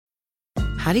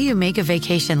how do you make a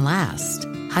vacation last?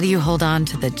 How do you hold on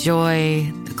to the joy,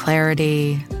 the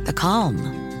clarity, the calm?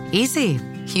 Easy.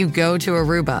 You go to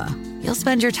Aruba. You'll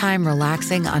spend your time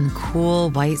relaxing on cool,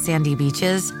 white, sandy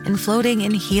beaches and floating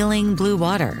in healing blue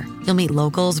water. You'll meet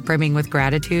locals brimming with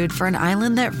gratitude for an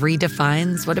island that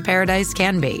redefines what a paradise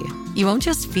can be. You won't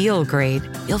just feel great,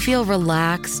 you'll feel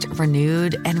relaxed,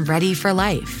 renewed, and ready for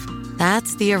life.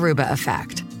 That's the Aruba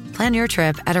effect. Plan your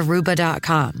trip at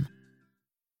Aruba.com.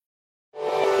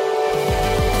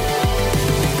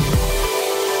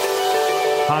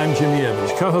 Hi, I'm Jimmy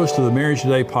Evans, co-host of the Marriage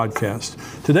Today podcast.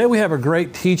 Today we have a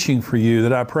great teaching for you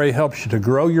that I pray helps you to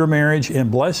grow your marriage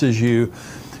and blesses you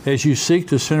as you seek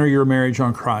to center your marriage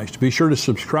on Christ. Be sure to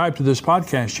subscribe to this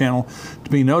podcast channel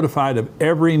to be notified of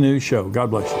every new show.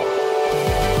 God bless you.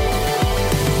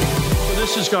 So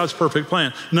this is God's perfect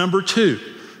plan. Number two.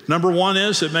 Number one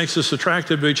is it makes us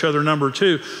attractive to each other. Number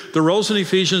two, the roles in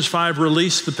Ephesians 5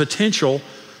 release the potential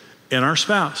in our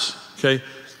spouse. Okay.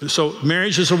 So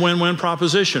marriage is a win-win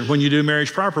proposition. When you do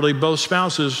marriage properly, both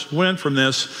spouses win from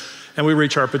this and we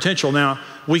reach our potential. Now,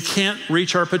 we can't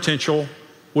reach our potential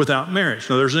without marriage.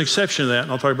 Now, there's an exception to that,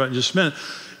 and I'll talk about it in just a minute.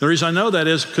 The reason I know that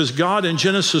is because God in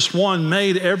Genesis 1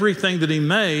 made everything that he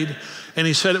made, and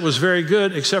he said it was very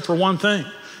good except for one thing.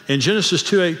 In Genesis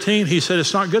 2:18, he said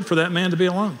it's not good for that man to be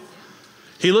alone.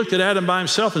 He looked at Adam by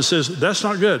himself and says, that's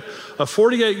not good. A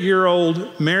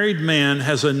 48-year-old married man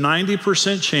has a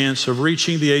 90% chance of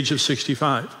reaching the age of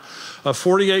 65. A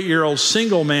 48-year-old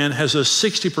single man has a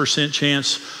 60%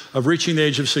 chance of reaching the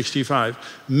age of 65.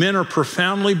 Men are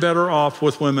profoundly better off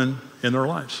with women in their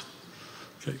lives.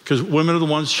 Because women are the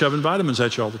ones shoving vitamins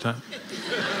at you all the time.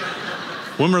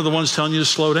 Women are the ones telling you to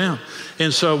slow down.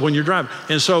 And so when you're driving,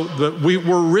 and so we're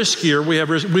riskier,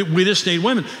 we just need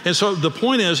women. And so the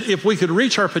point is, if we could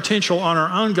reach our potential on our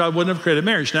own, God wouldn't have created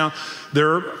marriage. Now, there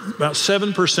are about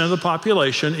 7% of the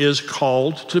population is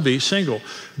called to be single.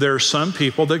 There are some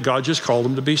people that God just called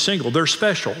them to be single. They're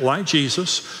special, like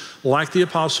Jesus, like the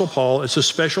Apostle Paul. It's a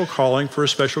special calling for a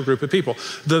special group of people.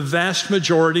 The vast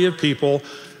majority of people,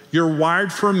 you're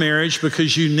wired for marriage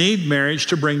because you need marriage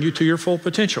to bring you to your full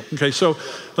potential. Okay, so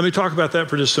let me talk about that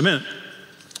for just a minute.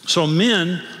 So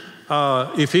men,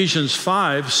 Ephesians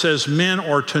 5 says men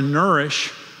are to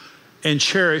nourish and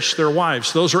cherish their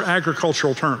wives. Those are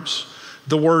agricultural terms.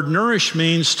 The word nourish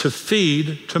means to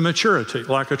feed to maturity,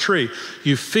 like a tree.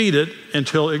 You feed it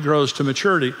until it grows to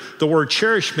maturity. The word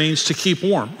cherish means to keep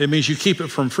warm. It means you keep it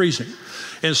from freezing.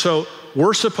 And so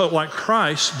we're supposed, like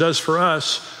Christ does for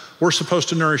us, we're supposed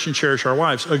to nourish and cherish our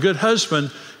wives. A good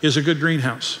husband is a good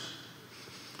greenhouse.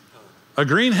 A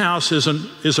greenhouse is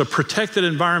a protected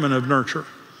environment of nurture,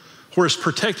 where it's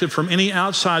protected from any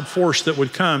outside force that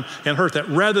would come and hurt that,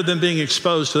 rather than being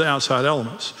exposed to the outside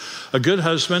elements. A good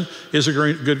husband is a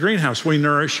good greenhouse. We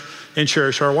nourish and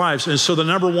cherish our wives. And so the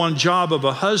number one job of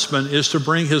a husband is to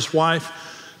bring his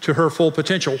wife to her full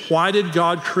potential. Why did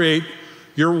God create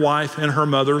your wife in her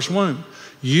mother's womb?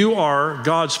 You are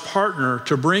God's partner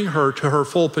to bring her to her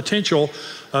full potential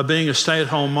of being a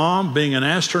stay-at-home mom, being an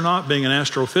astronaut, being an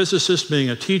astrophysicist,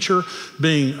 being a teacher,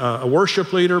 being a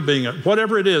worship leader,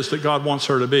 whatever it is that God wants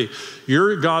her to be.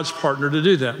 You're God's partner to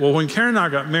do that. Well, when Karen and I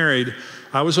got married,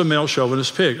 I was a male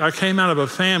chauvinist pig. I came out of a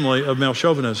family of male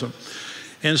chauvinism.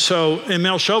 And so,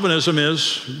 male chauvinism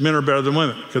is men are better than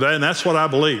women. And that's what I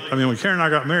believe. I mean, when Karen and I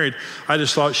got married, I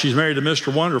just thought she's married to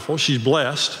Mr. Wonderful. She's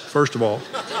blessed, first of all,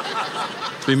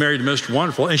 to be married to Mr.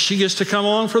 Wonderful. And she gets to come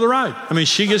along for the ride. I mean,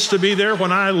 she gets to be there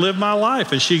when I live my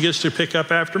life. And she gets to pick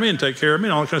up after me and take care of me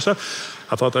and all that kind of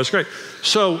stuff. I thought that's great.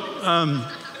 So,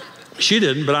 she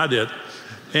didn't, but I did.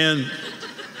 And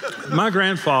my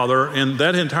grandfather and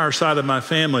that entire side of my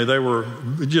family, they were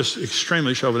just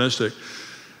extremely chauvinistic.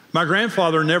 My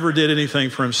grandfather never did anything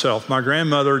for himself. My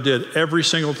grandmother did every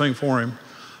single thing for him.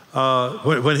 By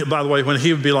the way, when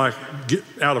he would be like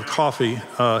out of coffee,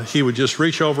 he would just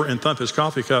reach over and thump his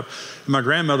coffee cup. And my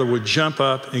grandmother would jump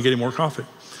up and get him more coffee.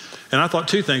 And I thought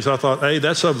two things. I thought, A,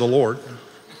 that's of the Lord.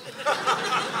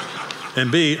 And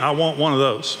B, I want one of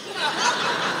those.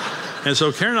 And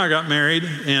so Karen and I got married.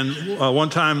 And one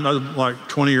time, I was like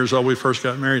 20 years old, we first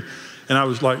got married. And I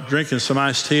was like drinking some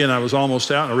iced tea, and I was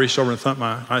almost out, and I reached over and thumped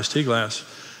my iced tea glass.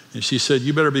 And she said,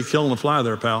 "You better be killing a fly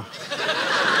there, pal."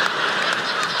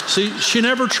 See, she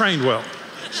never trained well.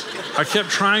 I kept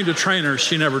trying to train her.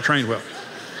 She never trained well.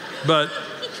 But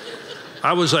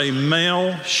I was a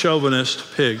male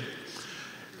chauvinist pig.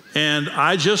 And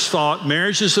I just thought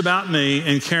marriage is about me,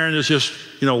 and Karen is just,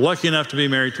 lucky enough to be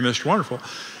married to Mr. Wonderful.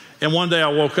 And one day I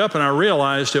woke up and I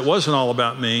realized it wasn't all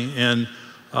about me, and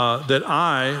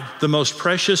that the most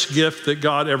precious gift that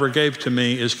God ever gave to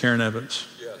me is Karen Evans.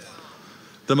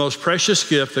 The most precious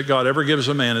gift that God ever gives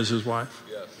a man is his wife.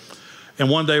 Yes. And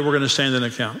one day we're going to stand in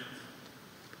account.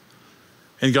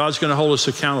 And God's going to hold us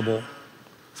accountable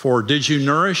for, did you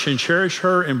nourish and cherish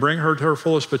her and bring her to her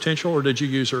fullest potential, or did you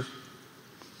use her?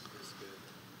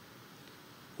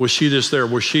 Was she just there?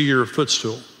 Was she your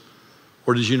footstool?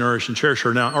 Or did you nourish and cherish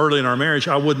her? Now, early in our marriage,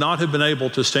 I would not have been able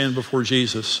to stand before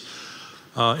Jesus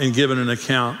and give an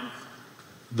account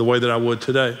the way that I would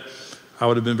today. I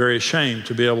would have been very ashamed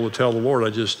to be able to tell the Lord, I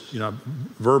just,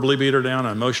 verbally beat her down,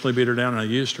 I emotionally beat her down, and I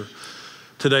used her.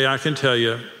 Today, I can tell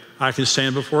you, I can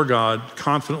stand before God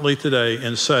confidently today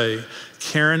and say,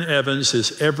 Karen Evans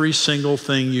is every single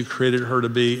thing you created her to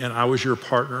be, and I was your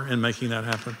partner in making that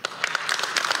happen.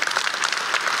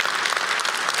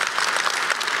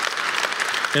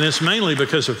 And it's mainly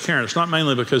because of Karen. It's not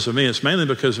mainly because of me. It's mainly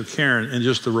because of Karen and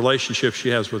just the relationship she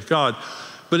has with God.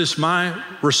 But it's my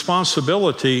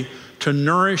responsibility to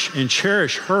nourish and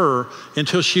cherish her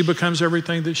until she becomes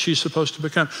everything that she's supposed to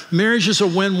become. Marriage is a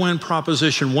win-win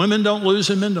proposition. Women don't lose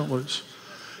and men don't lose.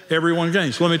 Everyone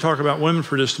gains. Let me talk about women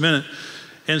for just a minute.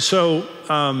 And so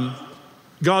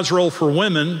God's role for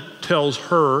women tells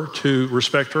her to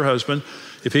respect her husband.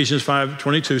 Ephesians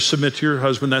 5:22, submit to your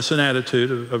husband. That's an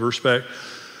attitude of respect.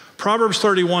 Proverbs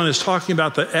 31 is talking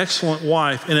about the excellent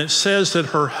wife, and it says that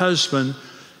her husband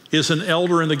is an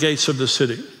elder in the gates of the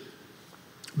city.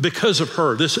 Because of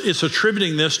her, it's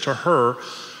attributing this to her.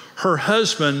 Her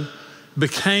husband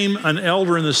became an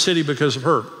elder in the city because of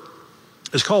her.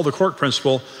 It's called the cork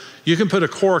principle. You can put a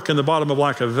cork in the bottom of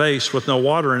like a vase with no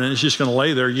water in it. It's just going to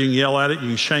lay there. You can yell at it. You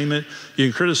can shame it. You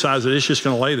can criticize it. It's just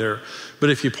going to lay there. But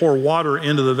if you pour water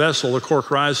into the vessel, the cork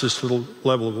rises to the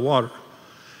level of the water.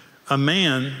 A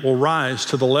man will rise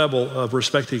to the level of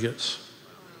respect he gets.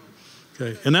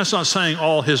 Okay. And that's not saying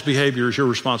all his behavior is your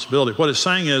responsibility. What it's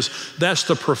saying is that's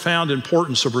the profound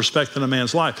importance of respect in a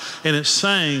man's life. And it's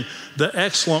saying the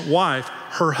excellent wife,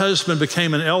 her husband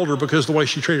became an elder because of the way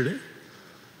she treated him.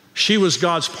 She was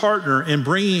God's partner in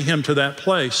bringing him to that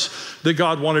place that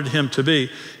God wanted him to be.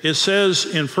 It says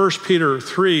in 1 Peter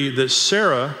 3 that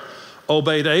Sarah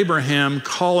obeyed Abraham,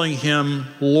 calling him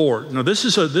Lord. Now, this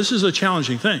is a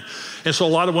challenging thing. And so a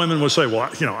lot of women would say, well,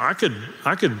 I could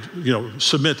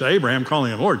submit to Abraham,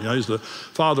 calling him Lord. He's the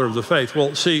father of the faith.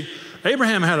 Well, see,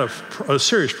 Abraham had a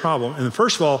serious problem. And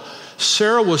first of all,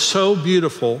 Sarah was so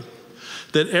beautiful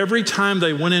that every time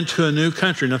they went into a new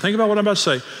country, now think about what I'm about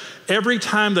to say. Every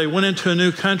time they went into a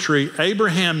new country,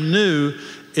 Abraham knew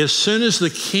as soon as the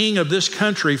king of this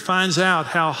country finds out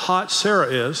how hot Sarah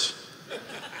is,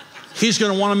 he's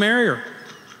going to want to marry her.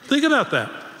 Think about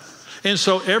that. And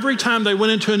so every time they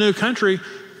went into a new country,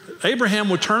 Abraham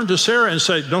would turn to Sarah and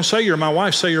say, don't say you're my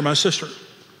wife, say you're my sister.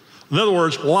 In other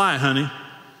words, lie, honey.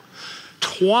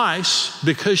 Twice,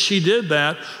 because she did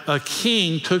that, a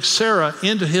king took Sarah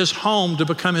into his home to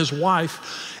become his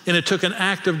wife, and it took an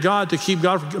act of God to keep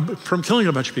God from killing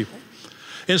a bunch of people.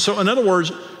 And so, in other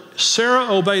words,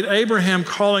 Sarah obeyed Abraham,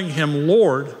 calling him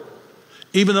Lord,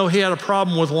 even though he had a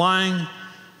problem with lying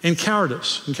and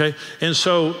cowardice, okay? And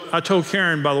so I told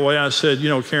Karen, by the way, I said,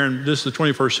 Karen, this is the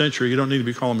 21st century. You don't need to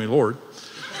be calling me Lord.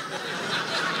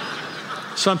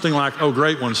 Something like, oh,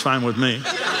 great one's fine with me.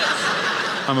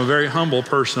 I'm a very humble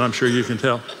person, I'm sure you can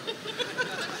tell.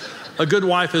 A good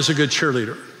wife is a good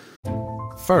cheerleader.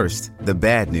 First, the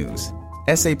bad news.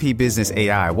 SAP Business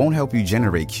AI won't help you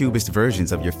generate cubist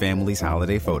versions of your family's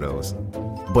holiday photos.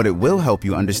 But it will help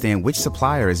you understand which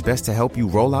supplier is best to help you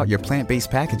roll out your plant-based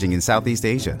packaging in Southeast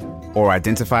Asia, or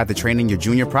identify the training your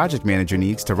junior project manager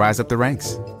needs to rise up the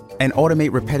ranks, and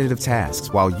automate repetitive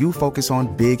tasks while you focus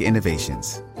on big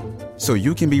innovations, so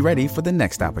you can be ready for the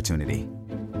next opportunity.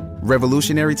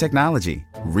 Revolutionary technology,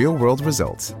 real-world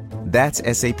results. That's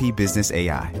SAP Business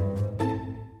AI.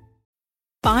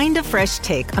 Find a fresh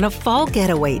take on a fall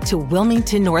getaway to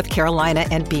Wilmington, North Carolina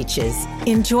and beaches.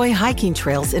 Enjoy hiking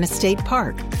trails in a state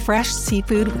park, fresh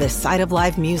seafood with a side of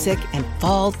live music, and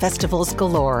fall festivals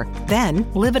galore. Then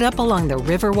live it up along the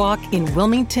Riverwalk in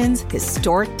Wilmington's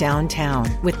historic downtown.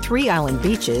 With 3 island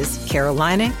beaches,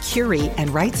 Carolina, Curie, and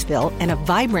Wrightsville, and a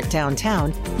vibrant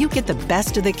downtown, you get the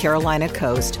best of the Carolina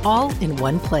coast all in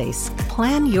one place.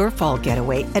 Plan your fall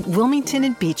getaway at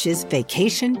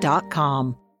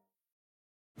WilmingtonandBeachesVacation.com.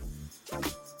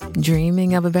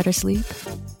 Dreaming of a better sleep?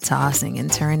 Tossing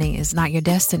and turning is not your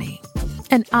destiny.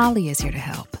 And Ollie is here to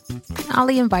help.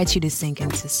 Ollie invites you to sink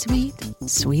into sweet,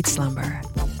 sweet slumber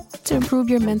to improve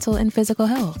your mental and physical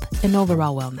health and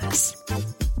overall wellness.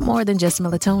 More than just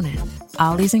melatonin,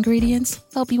 Ollie's ingredients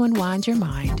help you unwind your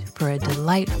mind for a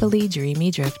delightfully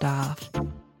dreamy drift off.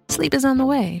 Sleep is on the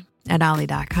way at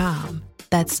Ollie.com.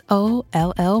 That's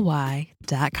OLLY.com.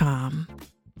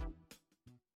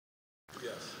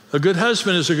 A good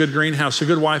husband is a good greenhouse. A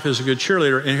good wife is a good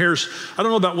cheerleader. And I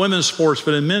don't know about women's sports,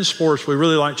 but in men's sports, we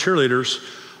really like cheerleaders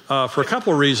for a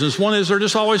couple of reasons. One is they're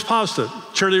just always positive.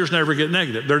 Cheerleaders never get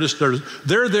negative.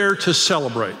 They're there to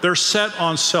celebrate. They're set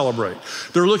on celebrate.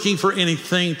 They're looking for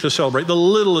anything to celebrate. The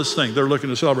littlest thing they're looking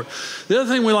to celebrate. The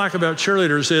other thing we like about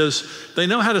cheerleaders is they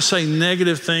know how to say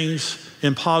negative things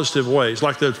in positive ways.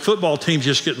 Like the football team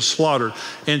just getting slaughtered.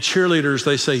 And cheerleaders,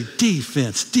 they say,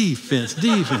 defense, defense,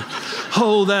 defense.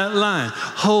 Hold that line,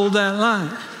 hold that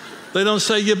line. They don't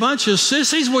say, you bunch of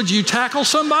sissies, would you tackle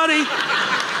somebody?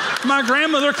 My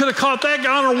grandmother could have caught that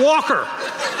guy on her walker.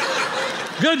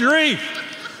 Good grief.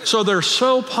 So they're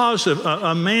so positive.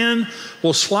 A man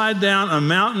will slide down a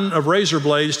mountain of razor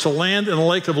blades to land in a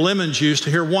lake of lemon juice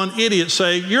to hear one idiot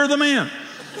say, you're the man.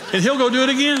 And he'll go do it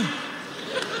again.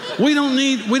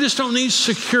 We just don't need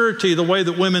security the way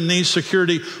that women need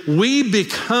security. We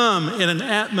become in an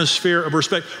atmosphere of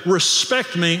respect.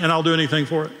 Respect me and I'll do anything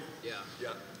for it. Yeah.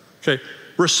 Okay.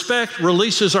 Respect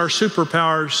releases our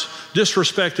superpowers.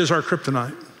 Disrespect is our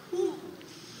kryptonite.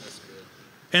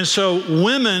 And so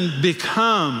women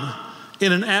become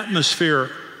in an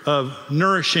atmosphere of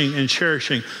nourishing and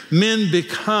cherishing. Men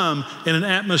become in an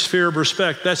atmosphere of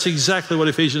respect. That's exactly what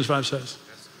Ephesians 5 says.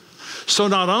 So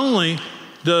not only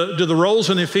do the roles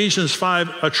in Ephesians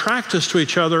 5 attract us to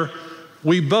each other,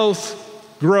 we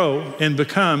both grow and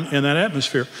become in that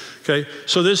atmosphere. Okay,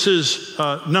 so this is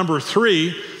number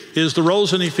 3, is the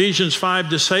roles in Ephesians 5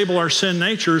 disable our sin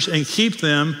natures and keep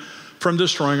them from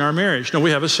destroying our marriage. Now,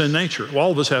 we have a sin nature.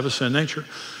 All of us have a sin nature.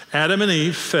 Adam and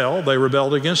Eve fell, they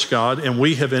rebelled against God, and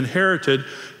we have inherited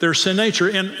their sin nature.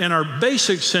 And our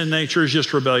basic sin nature is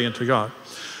just rebellion to God.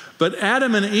 But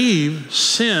Adam and Eve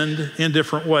sinned in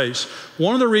different ways.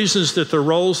 One of the reasons that the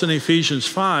roles in Ephesians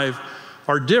 5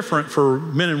 are different for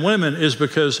men and women is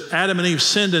because Adam and Eve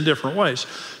sinned in different ways.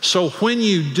 So when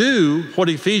you do what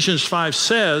Ephesians 5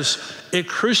 says, it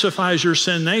crucifies your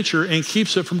sin nature and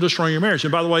keeps it from destroying your marriage.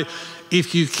 And by the way,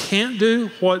 if you can't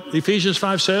do what Ephesians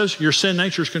 5 says, your sin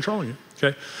nature is controlling you,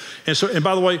 okay? And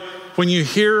by the way, when you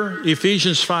hear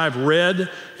Ephesians 5 read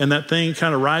and that thing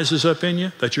kind of rises up in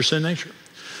you, that's your sin nature.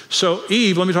 So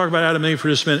Eve, let me talk about Adam and Eve for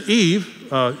just a minute. Eve,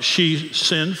 she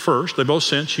sinned first. They both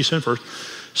sinned. She sinned first.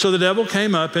 So the devil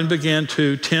came up and began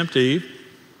to tempt Eve,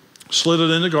 slid it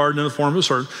in the garden in the form of a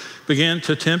serpent, began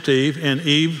to tempt Eve, and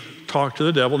Eve talked to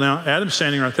the devil. Now, Adam's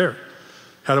standing right there.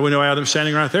 How do we know Adam's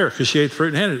standing right there? Because she ate the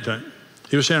fruit and handed it to him.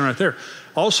 He was standing right there.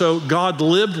 Also, God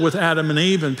lived with Adam and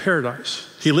Eve in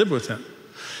paradise. He lived with them.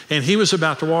 And he was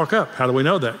about to walk up. How do we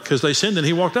know that? Because they sinned and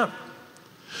he walked up.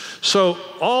 So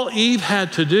all Eve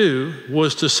had to do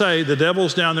was to say, the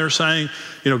devil's down there saying,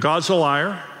 God's a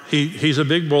liar. He's a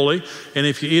big bully. And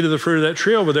if you eat of the fruit of that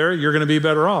tree over there, you're going to be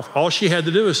better off. All she had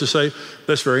to do is to say,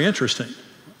 that's very interesting.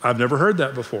 I've never heard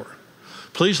that before.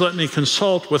 Please let me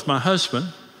consult with my husband.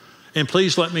 And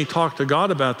please let me talk to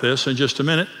God about this in just a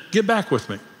minute. Get back with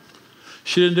me.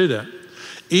 She didn't do that.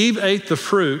 Eve ate the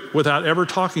fruit without ever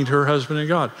talking to her husband and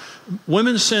God.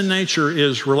 Women's sin nature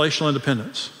is relational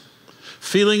independence.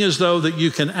 Feeling as though that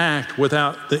you can act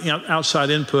without the outside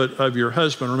input of your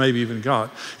husband or maybe even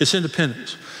God. It's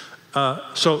independence.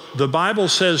 So the Bible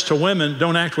says to women,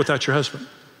 don't act without your husband.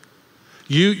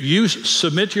 You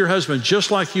submit to your husband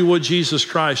just like you would Jesus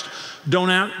Christ.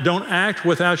 Don't act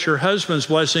without your husband's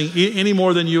blessing any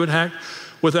more than you would act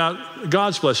without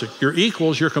God's blessing. You're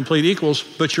equals, you're complete equals,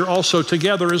 but you're also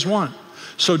together as one.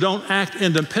 So don't act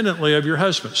independently of your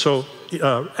husband. So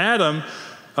Adam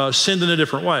sinned in a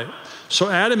different way. So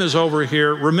Adam is over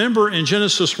here. Remember in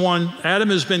Genesis 1, Adam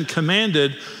has been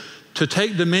commanded to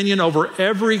take dominion over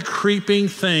every creeping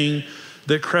thing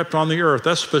that crept on the earth.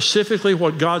 That's specifically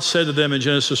what God said to them in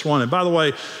Genesis 1. And by the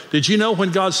way, did you know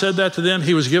when God said that to them,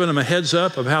 he was giving them a heads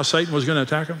up of how Satan was going to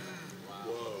attack them?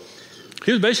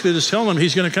 He was basically just telling them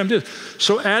he's going to come to this.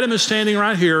 So Adam is standing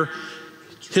right here.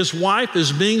 His wife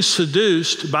is being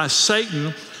seduced by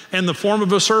Satan in the form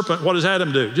of a serpent. What does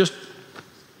Adam do? Just...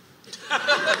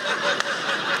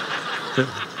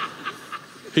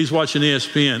 He's watching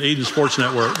ESPN, Eden Sports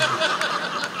Network.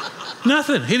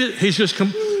 Nothing. He's just...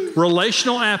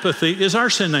 Relational apathy is our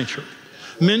sin nature.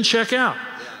 Men check out.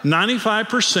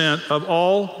 95% of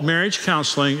all marriage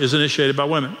counseling is initiated by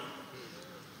women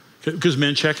because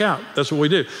men check out. That's what we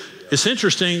do. It's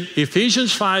interesting.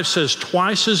 Ephesians 5 says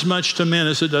twice as much to men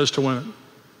as it does to women.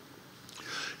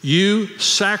 You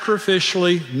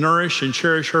sacrificially nourish and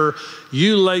cherish her.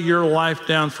 You lay your life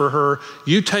down for her.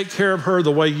 You take care of her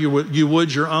the way you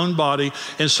would your own body.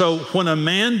 And so when a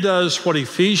man does what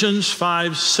Ephesians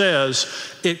 5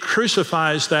 says, it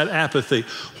crucifies that apathy.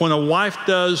 When a wife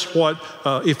does what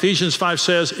Ephesians 5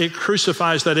 says, it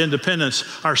crucifies that independence.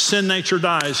 Our sin nature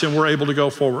dies and we're able to go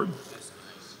forward.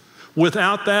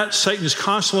 Without that, Satan is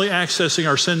constantly accessing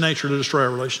our sin nature to destroy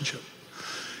our relationship.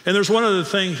 And there's one other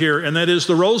thing here, and that is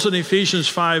the roles in Ephesians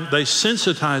 5, they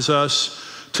sensitize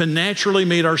us to naturally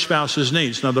meet our spouse's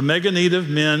needs. Now, the mega need of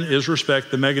men is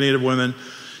respect. The mega need of women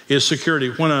is security.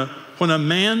 When a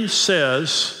man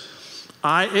says,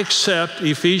 I accept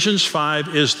Ephesians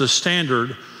 5 is the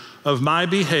standard of my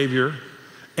behavior,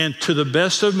 and to the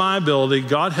best of my ability,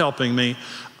 God helping me,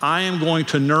 I am going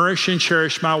to nourish and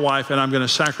cherish my wife, and I'm going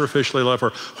to sacrificially love her.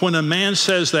 When a man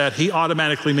says that, he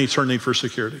automatically meets her need for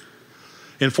security.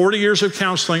 In 40 years of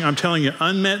counseling, I'm telling you,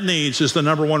 unmet needs is the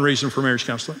number one reason for marriage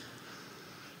counseling.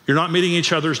 You're not meeting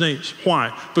each other's needs.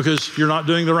 Why? Because you're not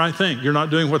doing the right thing. You're not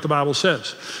doing what the Bible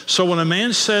says. So when a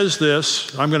man says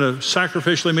this, I'm going to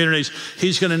sacrificially meet her needs,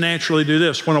 he's going to naturally do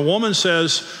this. When a woman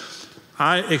says,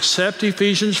 I accept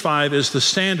Ephesians 5 as the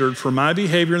standard for my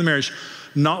behavior in the marriage,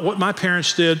 not what my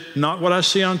parents did, not what I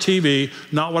see on TV,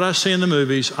 not what I see in the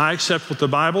movies. I accept what the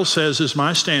Bible says is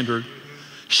my standard.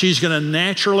 She's going to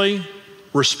naturally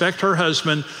respect her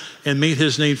husband and meet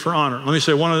his need for honor. Let me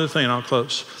say one other thing and I'll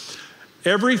close.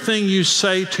 Everything you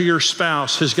say to your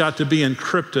spouse has got to be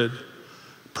encrypted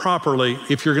properly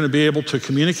if you're going to be able to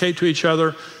communicate to each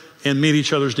other and meet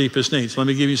each other's deepest needs. Let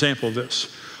me give you an example of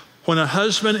this. When a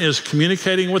husband is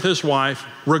communicating with his wife,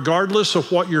 regardless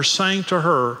of what you're saying to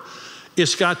her,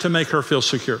 it's got to make her feel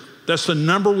secure. That's the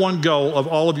number one goal of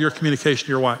all of your communication to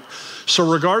your wife. So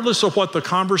regardless of what the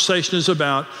conversation is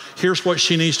about, here's what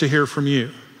she needs to hear from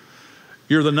you.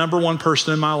 You're the number one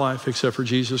person in my life except for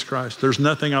Jesus Christ. There's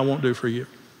nothing I won't do for you.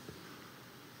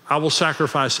 I will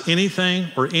sacrifice anything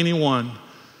or anyone,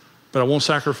 but I won't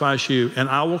sacrifice you. And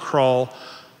I will crawl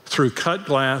through cut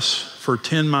glass for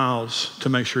 10 miles to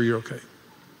make sure you're okay.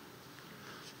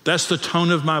 That's the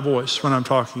tone of my voice when I'm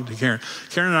talking to Karen.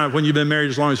 Karen and I, when you've been married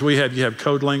as long as we have, you have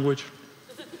code language.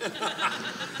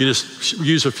 You just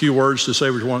use a few words to say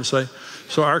what you want to say.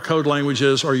 So our code language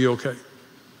is, are you okay?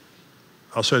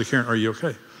 I'll say to Karen, are you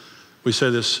okay? We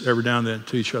say this every now and then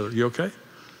to each other. You okay?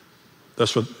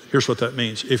 Here's what that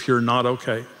means. If you're not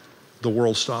okay, the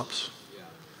world stops.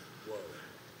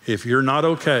 If you're not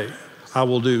okay, I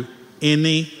will do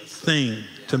anything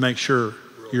to make sure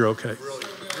you're okay.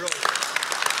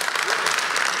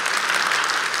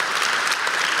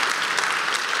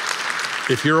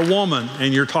 If you're a woman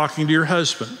and you're talking to your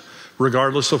husband,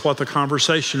 regardless of what the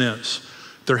conversation is,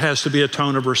 there has to be a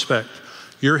tone of respect.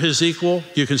 You're his equal.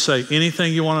 You can say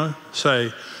anything you want to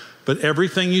say, but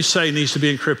everything you say needs to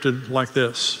be encrypted like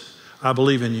this. I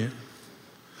believe in you.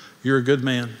 You're a good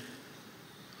man.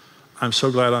 I'm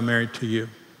so glad I'm married to you.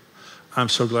 I'm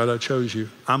so glad I chose you.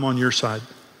 I'm on your side.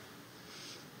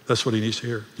 That's what he needs to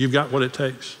hear. You've got what it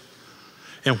takes.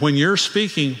 And when you're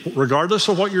speaking, regardless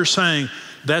of what you're saying,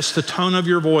 that's the tone of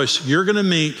your voice. You're going to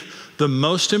meet the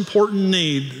most important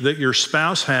need that your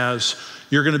spouse has.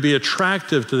 You're going to be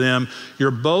attractive to them.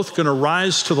 You're both going to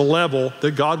rise to the level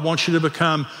that God wants you to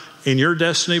become in your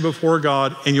destiny before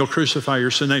God, and you'll crucify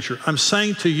your sin nature. I'm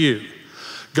saying to you,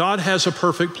 God has a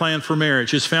perfect plan for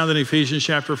marriage. It's found in Ephesians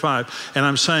chapter 5. And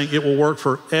I'm saying it will work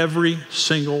for every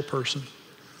single person.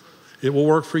 It will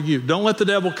work for you. Don't let the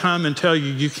devil come and tell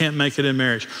you you can't make it in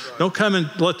marriage. Don't come and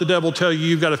let the devil tell you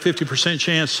you've got a 50%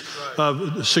 chance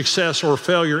of success or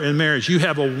failure in marriage. You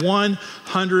have a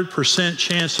 100%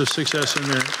 chance of success in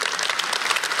marriage.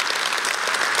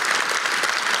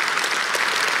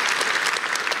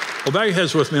 Well, bow your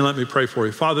heads with me and let me pray for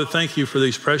you. Father, thank you for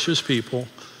these precious people,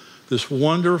 this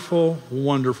wonderful,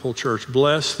 wonderful church.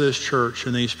 Bless this church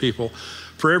and these people.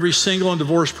 For every single and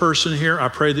divorced person here, I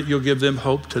pray that you'll give them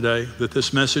hope today, that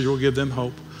this message will give them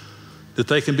hope, that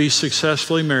they can be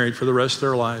successfully married for the rest of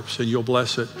their lives, and you'll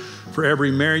bless it. For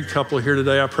every married couple here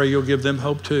today, I pray you'll give them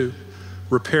hope too.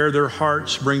 Repair their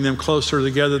hearts, bring them closer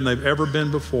together than they've ever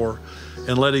been before,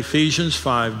 and let Ephesians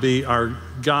 5 be our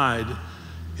guide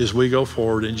as we go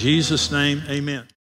forward. In Jesus' name, amen.